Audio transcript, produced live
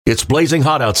It's blazing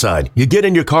hot outside. You get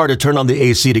in your car to turn on the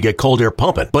AC to get cold air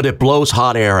pumping, but it blows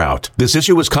hot air out. This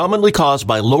issue is commonly caused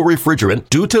by low refrigerant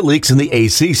due to leaks in the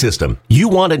AC system. You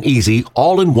want an easy,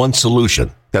 all-in-one solution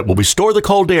that will restore the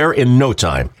cold air in no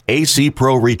time. AC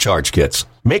Pro Recharge Kits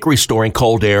make restoring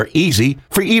cold air easy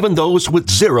for even those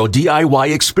with zero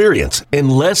DIY experience in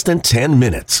less than 10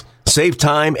 minutes. Save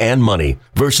time and money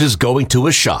versus going to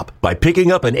a shop by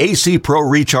picking up an AC Pro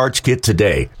Recharge Kit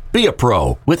today. Be a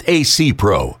pro with AC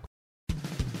Pro.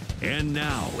 And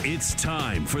now it's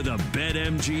time for the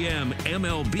BetMGM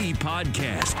MLB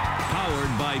podcast,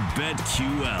 powered by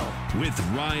BetQL, with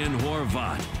Ryan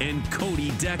Horvat and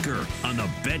Cody Decker on the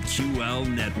BetQL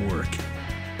network.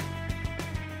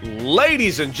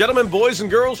 Ladies and gentlemen, boys and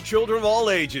girls, children of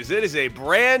all ages, it is a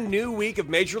brand new week of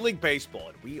Major League Baseball,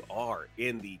 and we are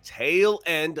in the tail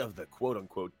end of the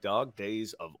quote-unquote dog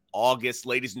days of August,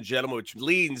 ladies and gentlemen, which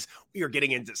means we are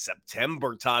getting into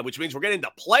September time, which means we're getting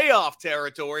into playoff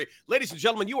territory. Ladies and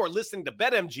gentlemen, you are listening to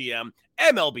BetMGM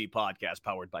MLB podcast,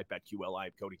 powered by BetQL. I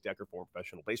am Cody Decker, former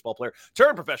professional baseball player,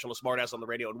 turned professional smartass on the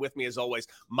radio, and with me, as always,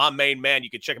 my main man. You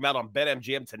can check him out on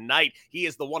BetMGM tonight. He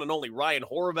is the one and only Ryan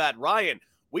Horvat. Ryan,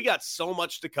 we got so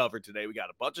much to cover today. We got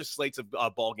a bunch of slates of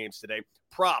ball games today.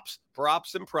 Props.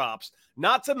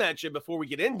 Not to mention, before we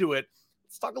get into it,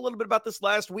 let's talk a little bit about this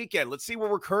last weekend. Let's see where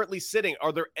we're currently sitting.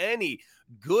 Are there any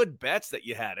good bets that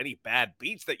you had? Any bad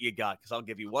beats that you got? Because I'll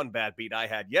give you one bad beat I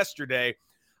had yesterday.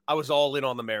 I was all in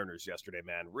on the Mariners yesterday,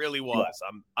 man. Really was.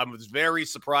 I was very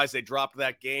surprised they dropped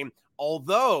that game.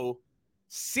 Although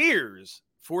Sears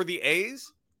for the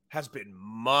A's has been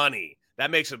money. That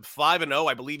makes him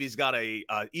 5-0. I believe he's got a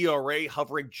ERA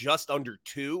hovering just under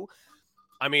 2.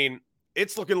 I mean,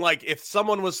 it's looking like if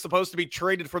someone was supposed to be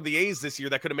traded from the A's this year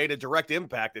that could have made a direct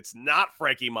impact, it's not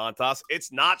Frankie Montas.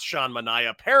 It's not Sean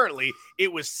Manaea. Apparently,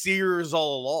 it was Sears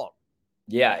all along.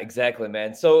 Yeah, exactly,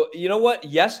 man. So you know what?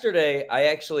 Yesterday, I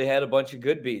actually had a bunch of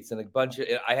good beats and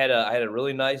I had a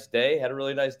really nice day. Had a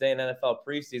really nice day in NFL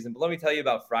preseason. But let me tell you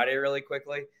about Friday really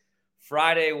quickly.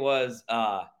 Friday was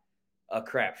a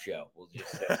crap show. We'll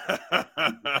just say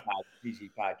PG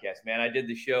podcast, man. I did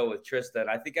the show with Tristan.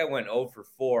 I think I went 0 for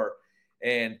 4,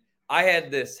 and I had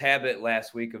this habit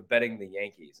last week of betting the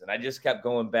Yankees, and I just kept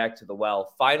going back to the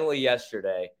well. Finally,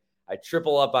 yesterday, I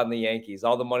triple up on the Yankees,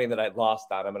 all the money that I'd lost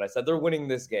on them, and I said they're winning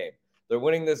this game. They're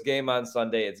winning this game on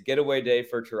Sunday. It's getaway day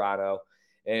for Toronto,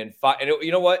 and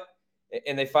you know what?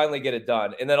 And they finally get it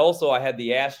done. And then also I had the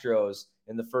Astros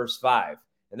in the first 5.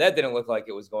 And that didn't look like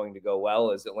it was going to go well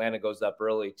as Atlanta goes up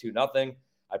early 2-0.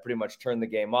 I pretty much turned the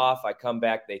game off. I come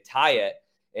back, they tie it,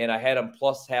 and I had them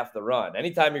plus half the run.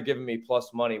 Anytime you're giving me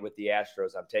plus money with the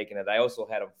Astros, I'm taking it. I also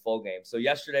had them full game. So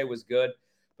yesterday was good,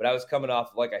 but I was coming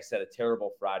off, like I said, a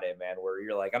terrible Friday, man, where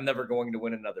you're like, I'm never going to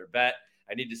win another bet.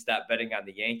 I need to stop betting on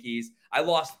the Yankees. I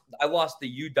lost the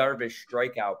Yu Darvish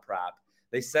strikeout prop.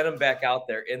 They sent him back out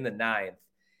there in the 9th.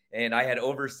 And I had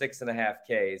over 6.5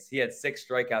 Ks. He had 6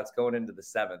 strikeouts going into the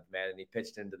 7th, man, and he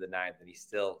pitched into the 9th, and he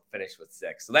still finished with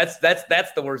 6. So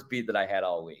that's the worst beat that I had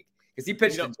all week because he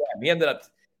pitched in jam.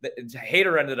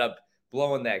 Hader ended up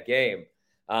blowing that game.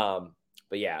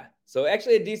 But yeah, so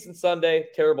actually a decent Sunday,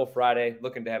 terrible Friday.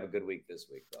 Looking to have a good week this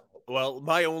week, though. Well,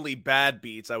 my only bad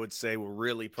beats, I would say, were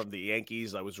really from the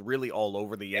Yankees. I was really all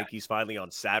over the Yankees finally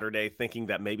on Saturday, thinking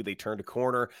that maybe they turned a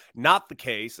corner. Not the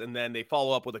case. And then they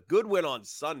follow up with a good win on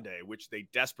Sunday, which they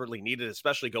desperately needed,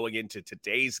 especially going into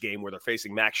today's game where they're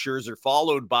facing Max Scherzer,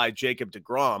 followed by Jacob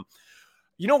deGrom.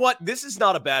 You know what? This is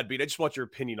not a bad beat. I just want your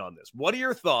opinion on this. What are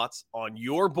your thoughts on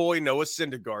your boy Noah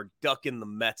Syndergaard ducking the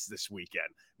Mets this weekend?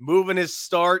 Moving his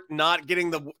start, not getting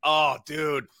the – oh,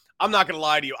 dude. I'm not going to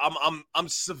lie to you. I'm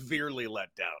severely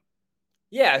let down.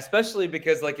 Yeah, especially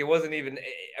because it wasn't even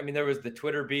 – I mean, there was the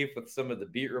Twitter beef with some of the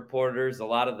beat reporters, a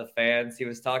lot of the fans. He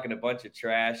was talking a bunch of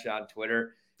trash on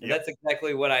Twitter. And that's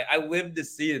exactly what I live to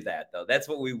see that, though. That's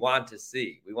what we want to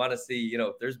see. We want to see,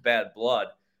 if there's bad blood,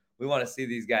 we want to see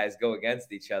these guys go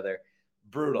against each other.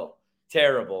 Brutal.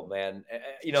 Terrible, man.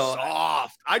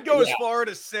 Soft. I'd go as far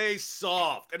to say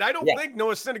soft. And I don't think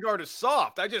Noah Syndergaard is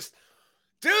soft.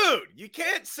 Dude, you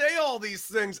can't say all these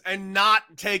things and not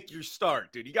take your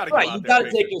start, dude. You got to go out there. You got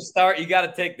to take your start. You got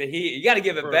to take the heat. You got to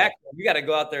give it back. You got to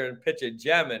go out there and pitch a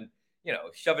gem and,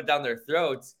 shove it down their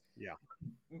throats. Yeah.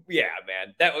 Yeah,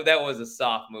 man. That was a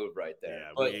soft move right there.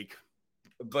 Yeah, weak.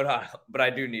 But I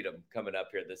do need them coming up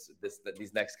here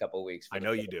these next couple of weeks. I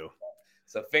know you do.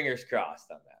 So fingers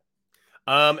crossed on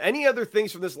that. Any other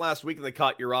things from this last week that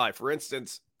caught your eye? For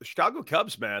instance, the Chicago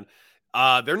Cubs, man.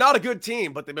 They're not a good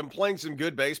team, but they've been playing some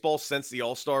good baseball since the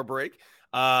All-Star break.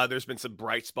 There's been some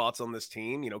bright spots on this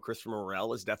team. Christopher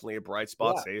Morel is definitely a bright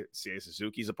spot. Yeah. Seiya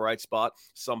Suzuki's a bright spot.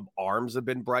 Some arms have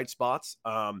been bright spots.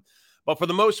 But for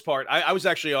the most part, I was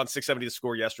actually on 670 The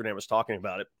Score yesterday. I was talking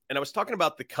about it, and I was talking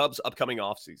about the Cubs' upcoming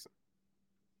offseason.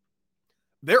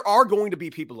 There are going to be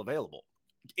people available,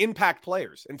 impact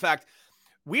players. In fact,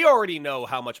 we already know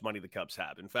how much money the Cubs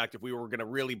have. In fact, if we were going to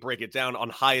really break it down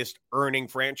on highest earning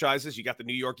franchises, you got the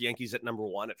New York Yankees at number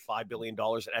 1 at $5 billion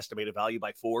at estimated value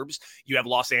by Forbes. You have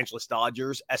Los Angeles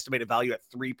Dodgers, estimated value at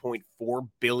 $3.4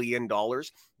 billion.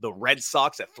 The Red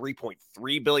Sox at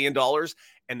 $3.3 billion.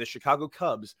 And the Chicago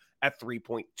Cubs at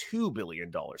 $3.2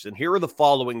 billion. And here are the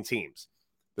following teams.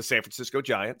 The San Francisco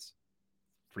Giants,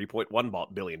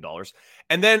 $3.1 billion.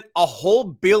 And then a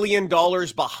whole $1 billion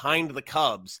behind the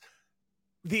Cubs,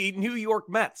 the New York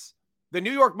Mets. The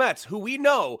New York Mets, who we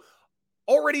know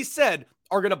already said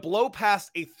are going to blow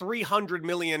past a $300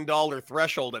 million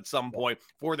threshold at some point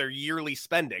for their yearly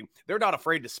spending. They're not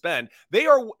afraid to spend. They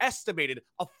are estimated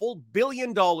a full $1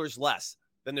 billion less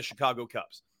than the Chicago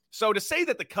Cubs. So to say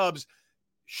that the Cubs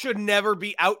should never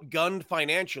be outgunned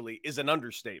financially is an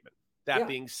understatement. That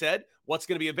being said, what's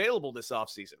going to be available this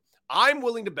offseason? I'm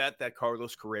willing to bet that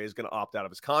Carlos Correa is going to opt out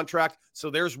of his contract.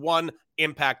 So there's one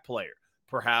impact player.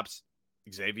 Perhaps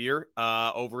Xavier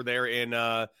over there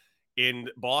in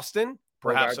Boston.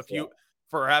 Perhaps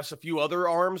a few other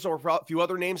arms or a few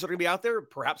other names that are going to be out there.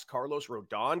 Perhaps Carlos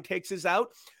Rodon takes his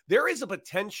out. There is a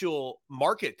potential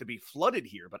market to be flooded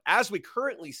here. But as we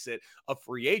currently sit of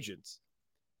free agents,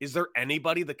 is there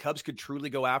anybody the Cubs could truly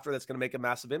go after that's going to make a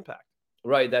massive impact?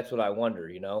 Right. That's what I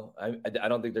wonder. I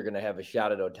don't think they're going to have a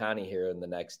shot at Ohtani here in the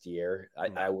next year.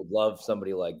 I would love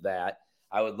somebody like that.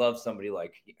 I would love somebody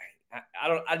like – I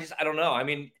don't know. I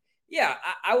mean, yeah,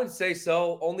 I would say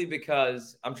so, only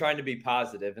because I'm trying to be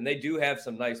positive, and they do have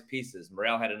some nice pieces.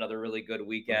 Morel had another really good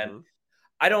weekend.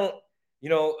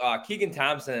 Keegan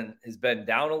Thompson has been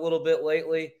down a little bit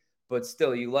lately, but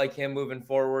still, you like him moving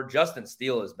forward. Justin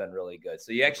Steele has been really good.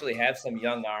 So you actually have some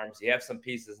young arms. You have some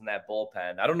pieces in that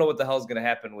bullpen. I don't know what the hell is going to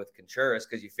happen with Contreras,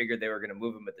 because you figured they were going to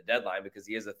move him at the deadline because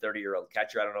he is a 30-year-old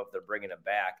catcher. I don't know if they're bringing him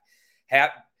back.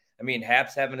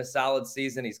 Hap's having a solid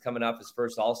season. He's coming off his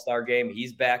first All-Star game.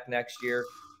 He's back next year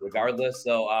regardless.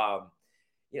 So,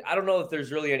 I don't know if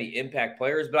there's really any impact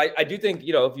players, but I do think,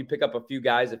 if you pick up a few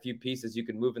guys, a few pieces, you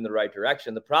can move in the right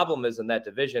direction. The problem is in that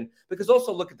division, because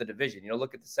also look at the division,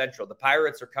 look at the Central. The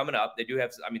Pirates are coming up. They do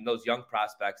have, those young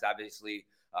prospects, obviously,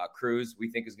 Cruz, we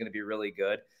think is going to be really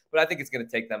good, but I think it's going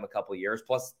to take them a couple of years.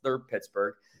 Plus they're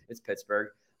Pittsburgh. It's Pittsburgh.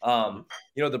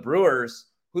 The Brewers,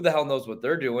 who the hell knows what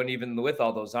they're doing, even with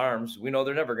all those arms. We know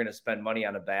they're never going to spend money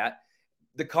on a bat.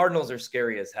 The Cardinals are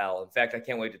scary as hell. In fact, I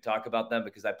can't wait to talk about them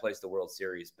because I placed the World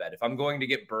Series bet. If I'm going to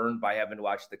get burned by having to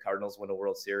watch the Cardinals win a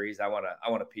World Series, I want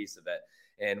a piece of it.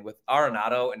 And with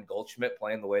Arenado and Goldschmidt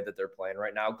playing the way that they're playing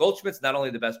right now, Goldschmidt's not only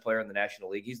the best player in the National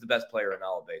League, he's the best player in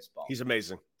all of baseball. He's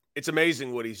amazing. It's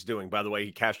amazing what he's doing. By the way,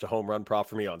 he cashed a home run prop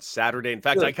for me on Saturday. In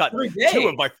fact, I got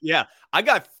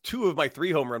two of my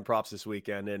 3 home run props this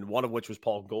weekend, and one of which was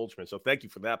Paul Goldschmidt. So thank you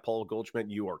for that, Paul Goldschmidt.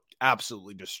 You are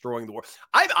absolutely destroying the world.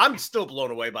 I'm still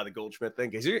blown away by the Goldschmidt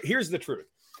thing. Here's the truth.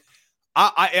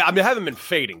 I haven't been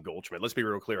fading Goldschmidt. Let's be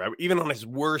real clear. Even on his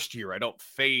worst year, I don't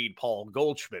fade Paul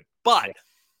Goldschmidt. But,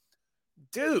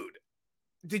 dude,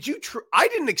 I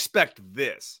didn't expect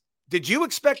this. Did you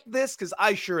expect this? Because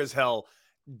I sure as hell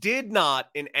did not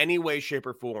in any way, shape,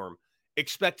 or form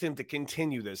expect him to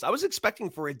continue this. I was expecting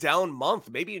for a down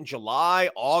month, maybe in July,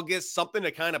 August, something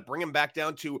to kind of bring him back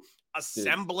down to a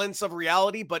semblance of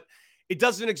reality, but it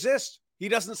doesn't exist. He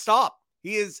doesn't stop.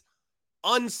 He is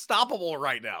unstoppable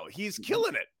right now. He's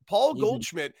killing it. Paul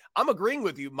Goldschmidt, I'm agreeing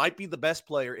with you, might be the best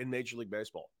player in Major League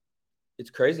Baseball. It's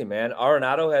crazy, man.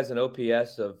 Arenado has an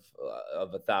OPS of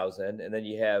 1,000, and then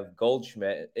you have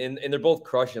Goldschmidt, and they're both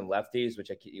crushing lefties,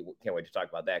 which I can't wait to talk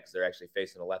about that because they're actually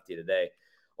facing a lefty today.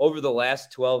 Over the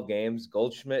last 12 games,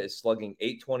 Goldschmidt is slugging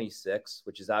 .826,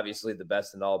 which is obviously the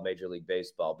best in all of Major League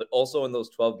Baseball. But also in those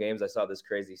 12 games, I saw this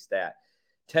crazy stat.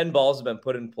 10 balls have been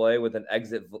put in play with an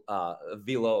exit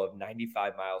velo of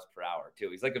 95 miles per hour, too.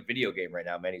 He's like a video game right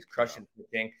now, man. He's crushing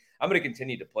pitching. I'm going to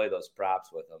continue to play those props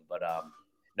with him, but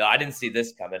no, I didn't see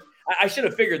this coming. I should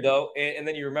have figured, though, and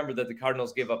then you remember that the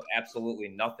Cardinals gave up absolutely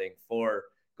nothing for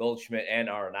Goldschmidt and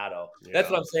Arenado. Yeah. That's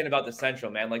what I'm saying about the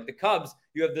Central, man. Like the Cubs,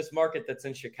 you have this market that's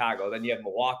in Chicago. Then you have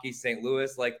Milwaukee, St.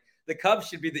 Louis. Like the Cubs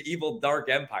should be the evil, dark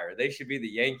empire. They should be the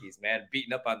Yankees, man,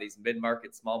 beating up on these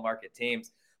mid-market, small-market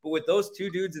teams. But with those two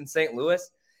dudes in St.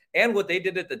 Louis and what they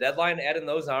did at the deadline, adding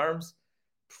those arms,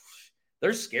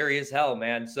 they're scary as hell,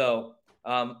 man. So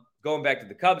going back to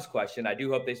the Cubs question, I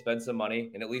do hope they spend some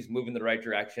money and at least move in the right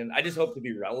direction. I just hope to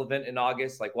be relevant in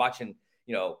August, like watching,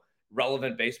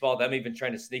 relevant baseball. Them even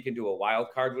trying to sneak into a wild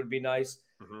card would be nice.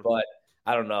 Mm-hmm. But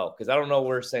I don't know, because I don't know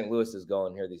where St. Louis is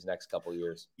going here these next couple of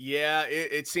years. Yeah,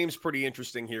 it seems pretty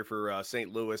interesting here for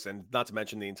St. Louis, and not to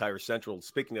mention the entire Central.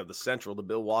 Speaking of the Central, the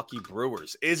Milwaukee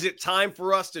Brewers. Is it time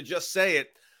for us to just say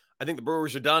it? I think the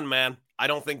Brewers are done, man. I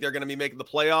don't think they're going to be making the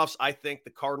playoffs. I think the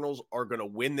Cardinals are going to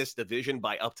win this division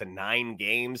by up to 9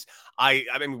 games. I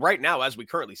mean, right now, as we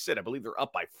currently sit, I believe they're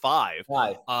up by 5.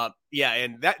 Yeah,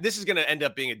 and this is going to end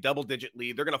up being a double-digit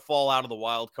lead. They're going to fall out of the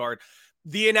wild card.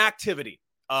 The inactivity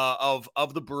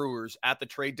of the Brewers at the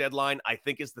trade deadline, I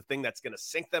think, is the thing that's going to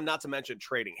sink them, not to mention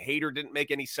trading Hader didn't make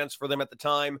any sense for them at the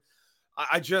time.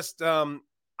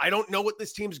 I don't know what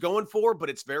this team's going for, but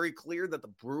it's very clear that the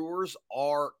Brewers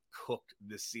are cooked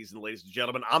this season, ladies and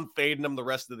gentlemen. I'm fading them the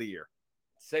rest of the year.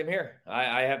 Same here.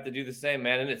 I have to do the same,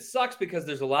 man. And it sucks because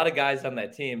there's a lot of guys on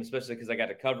that team, especially because I got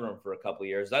to cover them for a couple of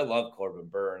years. I love Corbin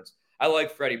Burns. I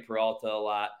like Freddie Peralta a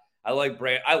lot. I like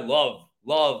I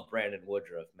love Brandon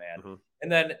Woodruff, man. Mm-hmm.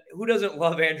 And then who doesn't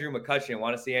love Andrew McCutchen?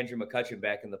 Want to see Andrew McCutchen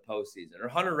back in the postseason? Or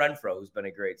Hunter Renfroe, who's been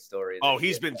a great story.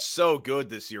 He's been so good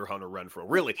this year, Hunter Renfroe.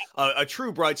 Really, a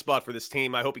true bright spot for this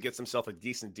team. I hope he gets himself a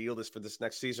decent deal for this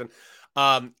next season.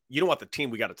 You know what? The team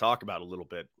we got to talk about a little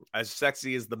bit. As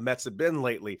sexy as the Mets have been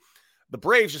lately, the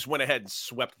Braves just went ahead and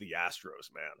swept the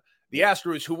Astros, man. The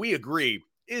Astros, who we agree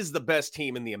is the best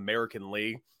team in the American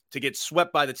League, to get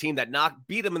swept by the team that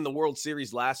beat them in the World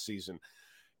Series last season.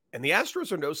 And the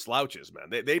Astros are no slouches,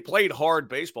 man. They played hard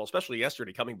baseball, especially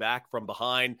yesterday, coming back from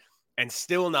behind and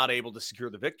still not able to secure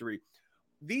the victory.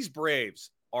 These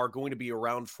Braves are going to be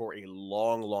around for a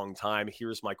long, long time.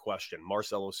 Here's my question.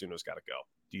 Marcell Osuna's got to go.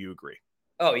 Do you agree?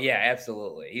 Oh, yeah,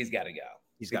 absolutely. He's got to go.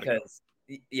 He's got to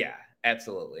go. Yeah,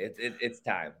 absolutely. It's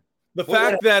time. The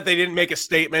fact that they didn't make a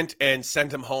statement and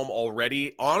send him home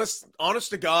already, honest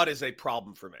to God, is a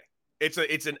problem for me. It's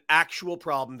an actual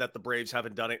problem that the Braves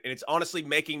haven't done it, and it's honestly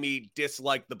making me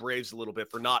dislike the Braves a little bit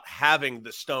for not having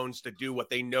the stones to do what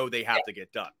they know they have to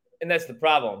get done. And that's the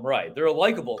problem, right? They're a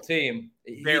likable team.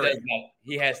 He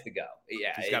has to go.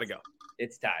 Yeah, he's got to go.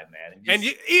 It's time, man. And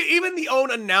even the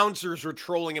own announcers were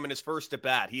trolling him in his first at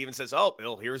bat. He even says, "Oh,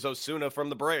 Bill, here's Osuna from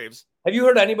the Braves." Have you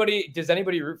heard anybody? Does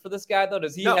anybody root for this guy though?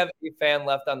 Does he have a fan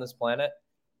left on this planet?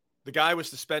 The guy was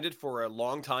suspended for a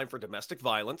long time for domestic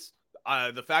violence.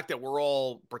 The fact that we're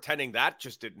all pretending that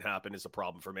just didn't happen is a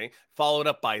problem for me. Followed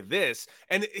up by this.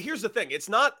 And here's the thing. It's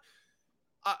not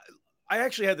I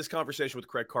actually had this conversation with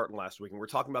Craig Carton last week, and we're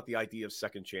talking about the idea of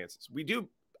second chances.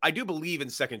 I do believe in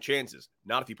second chances.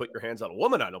 Not if you put your hands on a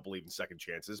woman, I don't believe in second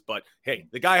chances. But, hey,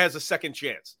 the guy has a second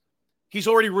chance. He's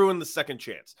already ruined the second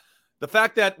chance. The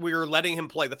fact that we're letting him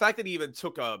play, the fact that he even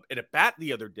took an at-bat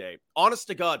the other day, honest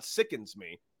to God, sickens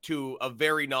me to a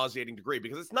very nauseating degree,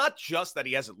 because it's not just that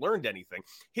he hasn't learned anything.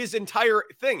 His entire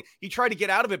thing, he tried to get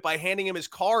out of it by handing him his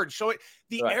card, showing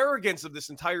the arrogance of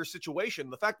this entire situation.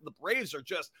 The fact that the Braves are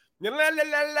just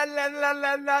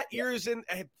ears and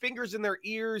fingers in their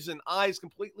ears and eyes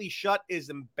completely shut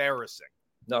is embarrassing.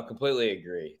 No, completely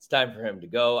agree. It's time for him to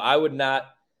go. I would not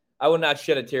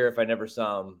shed a tear if I never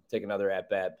saw him take another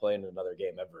at-bat, play in another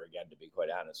game ever again, to be quite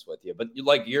honest with you. But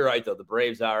you're right, though. The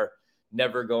Braves are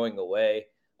never going away.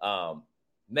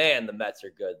 Man, the Mets are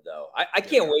good, though. I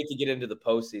can't wait to get into the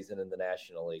postseason in the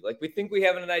National League. Like, we think we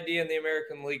have an idea in the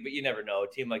American League, but you never know. A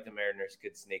team like the Mariners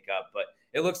could sneak up, but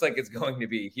it looks like it's going to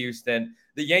be Houston.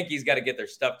 The Yankees got to get their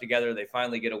stuff together. They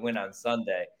finally get a win on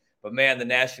Sunday. But, man, the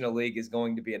National League is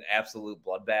going to be an absolute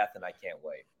bloodbath, and I can't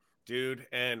wait. Dude,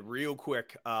 and real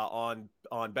quick on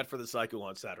Bet for the Cycle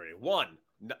on Saturday. One,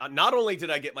 not only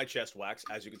did I get my chest waxed,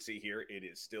 as you can see here, it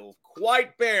is still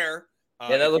quite bare.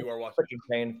 That looked freaking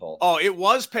painful. Oh, it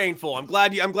was painful. I'm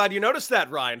glad you noticed that,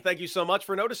 Ryan. Thank you so much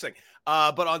for noticing.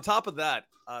 But on top of that,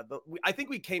 I think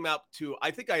we came out to.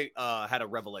 I think I had a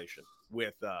revelation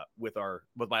with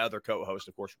my other co-host,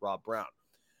 of course, Rob Brown.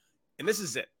 And this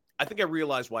is it. I think I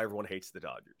realized why everyone hates the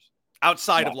Dodgers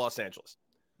outside of Los Angeles.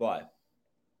 Why?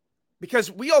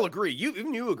 Because we all agree.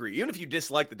 You agree. Even if you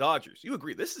dislike the Dodgers, you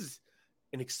agree. This is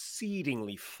an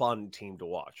exceedingly fun team to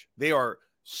watch. They are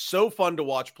so fun to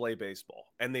watch play baseball,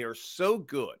 and they are so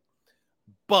good.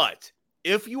 But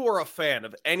if you are a fan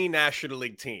of any National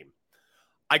League team,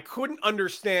 I couldn't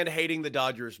understand hating the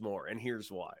Dodgers more, and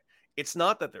here's why. It's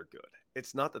not that they're good.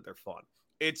 It's not that they're fun.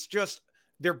 It's just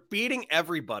they're beating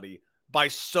everybody by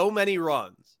so many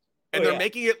runs, and they're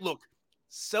making it look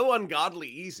so ungodly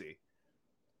easy,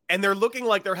 and they're looking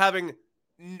like they're having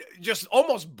just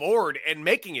almost bored and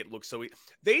making it look so easy.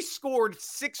 They scored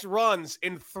 6 runs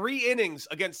in 3 innings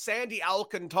against Sandy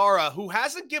Alcantara, who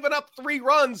hasn't given up 3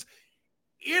 runs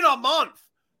in a month.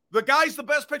 The guy's the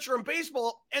best pitcher in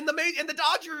baseball, and the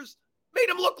Dodgers made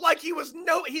him look like they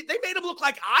made him look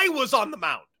like I was on the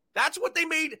mound. That's what they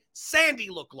made Sandy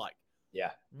look like.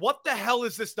 Yeah. What the hell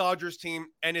is this Dodgers team,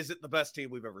 and is it the best team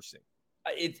we've ever seen?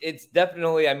 It's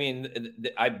definitely, I mean,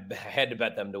 I had to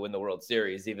bet them to win the World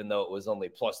Series, even though it was only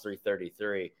plus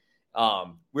 333.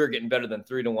 We were getting better than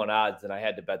 3-1 odds, and I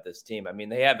had to bet this team. I mean,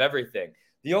 they have everything.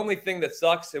 The only thing that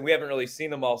sucks, and we haven't really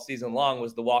seen them all season long,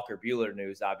 was the Walker Buehler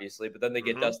news, obviously. But then they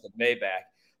get Dustin May back.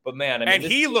 But man, I mean, and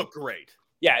he looked great.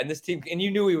 Yeah, and this team, and you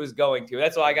knew he was going to.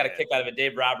 That's why I got a kick out of it.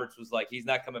 Dave Roberts was like, he's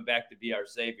not coming back to be our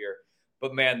savior.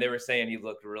 But man, they were saying he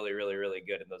looked really, really, really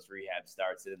good in those rehab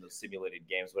starts and in those simulated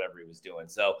games, whatever he was doing.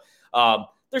 So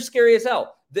they're scary as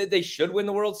hell. They should win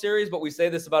the World Series, but we say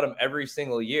this about them every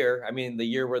single year. I mean, the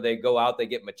year where they go out, they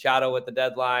get Machado at the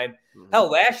deadline. Hell,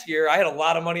 last year, I had a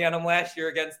lot of money on them last year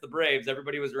against the Braves.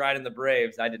 Everybody was riding the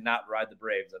Braves. I did not ride the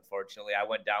Braves, unfortunately. I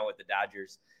went down with the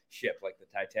Dodgers ship like the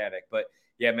Titanic. But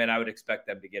yeah, man, I would expect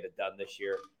them to get it done this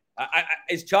year.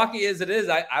 As chalky as it is,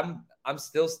 I'm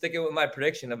still sticking with my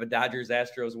prediction of a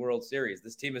Dodgers-Astros World Series.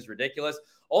 This team is ridiculous.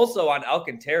 Also on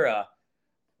Alcantara,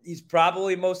 he's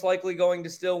probably most likely going to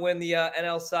still win the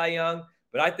NL Cy Young,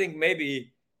 but I think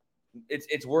maybe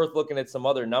it's worth looking at some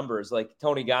other numbers, like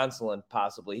Tony Gonsolin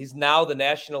possibly. He's now the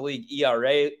National League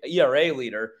ERA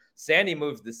leader. Sandy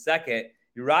moves to second.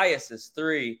 Urias is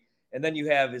 3, and then you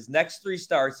have his next 3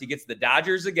 starts. He gets the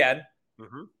Dodgers again.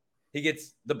 He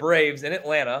gets the Braves in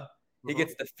Atlanta. He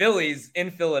gets the Phillies in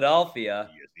Philadelphia.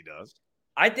 Yes, he does.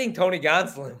 I think Tony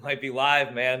Gonsolin might be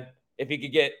live, man. If he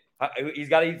could get, he's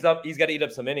got to eat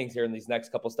up some innings here in these next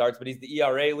couple starts. But he's the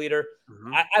ERA leader.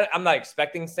 I'm not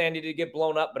expecting Sandy to get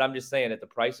blown up, but I'm just saying at the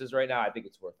prices right now, I think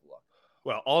it's worth a look.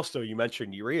 Well, also you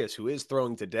mentioned Urias, who is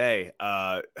throwing today.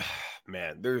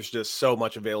 Man, there's just so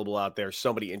much available out there.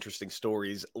 So many interesting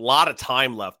stories. A lot of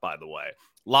time left, by the way.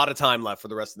 A lot of time left for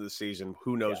the rest of the season.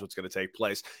 Who knows what's going to take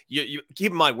place? You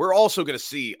keep in mind, we're also going to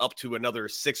see up to another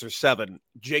 6 or 7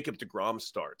 Jacob deGrom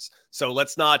starts. So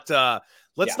let's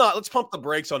pump the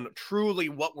brakes on truly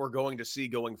what we're going to see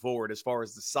going forward as far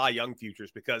as the Cy Young futures,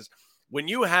 because when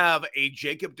you have a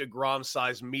Jacob deGrom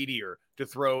sized meteor to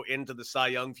throw into the Cy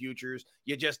Young futures,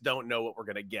 you just don't know what we're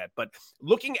going to get. But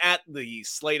looking at the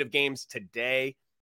slate of games today,